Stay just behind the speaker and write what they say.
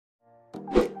Hey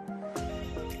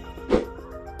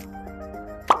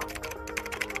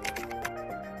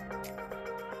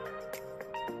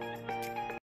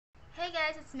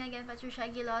guys, it's Megan Patricia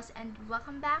Aguilos and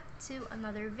welcome back to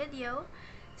another video.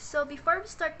 So before we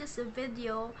start this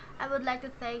video, I would like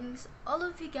to thank all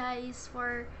of you guys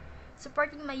for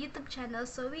supporting my YouTube channel.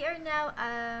 So we are now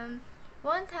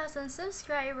 1,000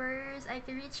 subscribers. I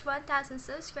can reach 1,000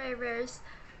 subscribers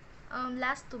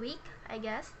last week, I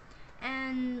guess,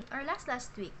 or last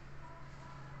week.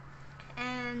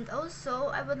 And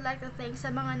also, I would like to thank sa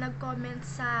mga nag-comment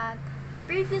sa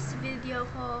previous video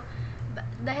ko.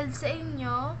 Dahil sa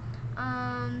inyo,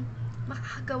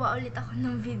 makakagawa ulit ako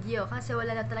ng video kasi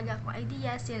wala na talaga akong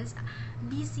idea since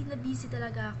busy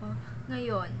talaga ako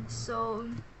ngayon. So,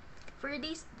 for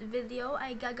this video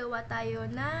ay gagawa tayo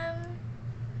ng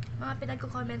mga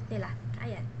pinagko-comment nila.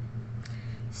 Ayan.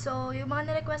 So, yung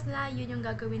mga na-request nila, yun yung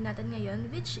gagawin natin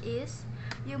ngayon, which is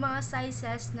yung mga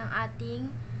sizes ng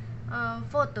ating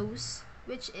photos,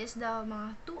 which is the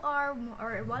mga 2R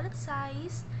or wallet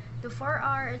size, the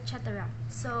 4R, etc.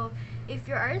 So, if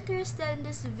you are interested in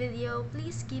this video,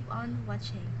 please keep on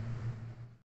watching.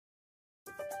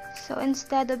 So,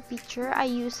 instead of picture,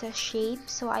 I use a shape.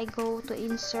 So, I go to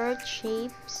insert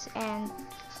shapes and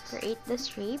create the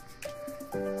shape.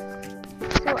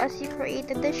 So, as you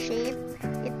created the shape,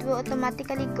 it will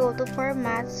automatically go to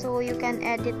format so you can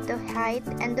edit the height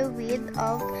and the width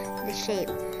of the shape.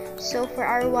 So, for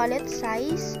our wallet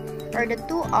size, or the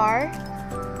 2R,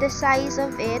 the size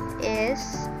of it is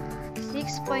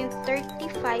 6.35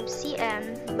 cm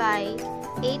by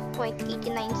 8.89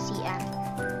 cm.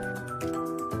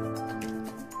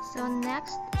 So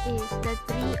next is the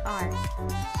 3R.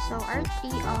 So our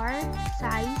 3R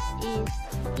size is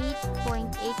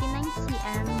 8.89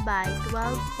 cm by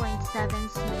 12.7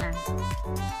 cm.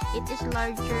 It is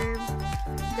larger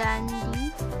than the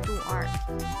 2R.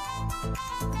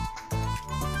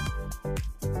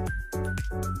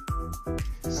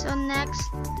 So next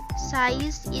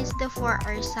size is the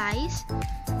 4R size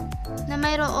na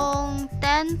mayroong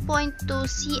 10.2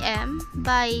 cm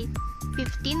by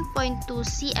 15.2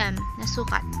 cm na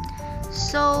sukat.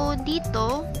 So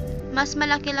dito, mas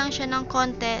malaki lang siya ng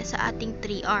konti sa ating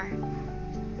 3R.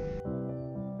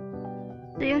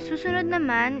 So yung susunod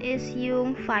naman is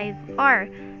yung 5R.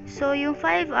 So yung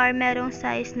 5R merong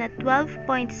size na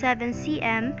 12.7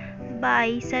 cm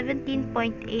by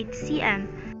 17.8 cm.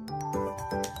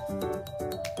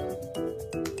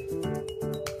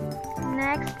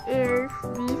 Next is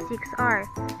the 6R.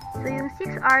 So, yung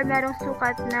 6R merong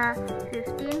sukat na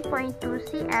 15.2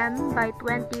 cm by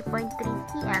 20.3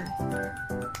 cm.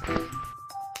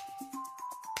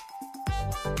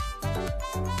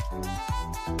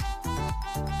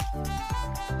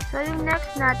 So, yung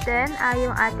next natin ay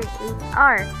yung ating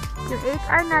 8R. Yung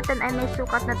 8R natin ay may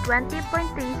sukat na 20.3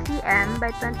 cm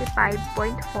by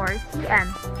 25.4 cm.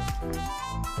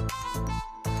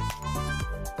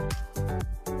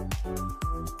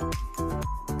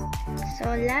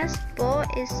 So, last po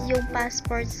is yung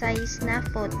passport size na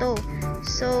photo.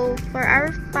 So, for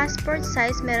our passport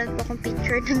size, meron po akong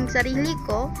picture ng sarili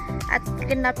ko at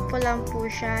kinap ko lang po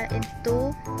siya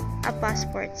into a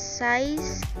passport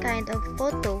size kind of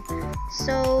photo.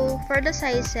 So, for the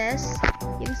sizes,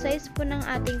 yung size po ng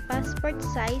ating passport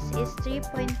size is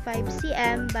 3.5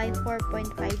 cm by 4.5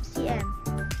 cm.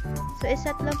 So,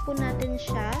 iset lang po natin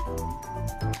siya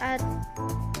at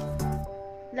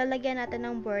lalagyan natin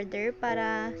ng border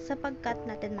para sa pag-cut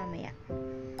natin mamaya.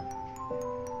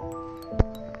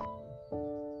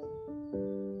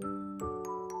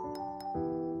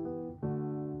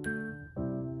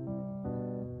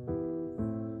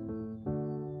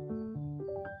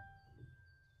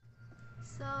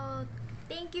 So,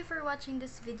 thank you for watching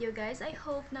this video, guys. I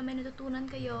hope na may natutunan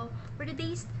kayo for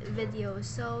today's video.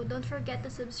 So, don't forget to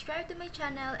subscribe to my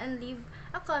channel and leave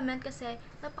a comment kasi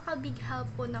napaka-big help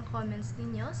po ng comments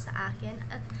ninyo sa akin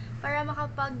at para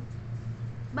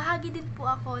bahagi din po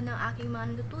ako ng aking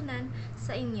mga natutunan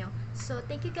sa inyo. So,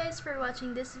 thank you guys for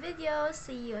watching this video.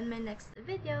 See you on my next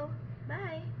video.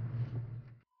 Bye!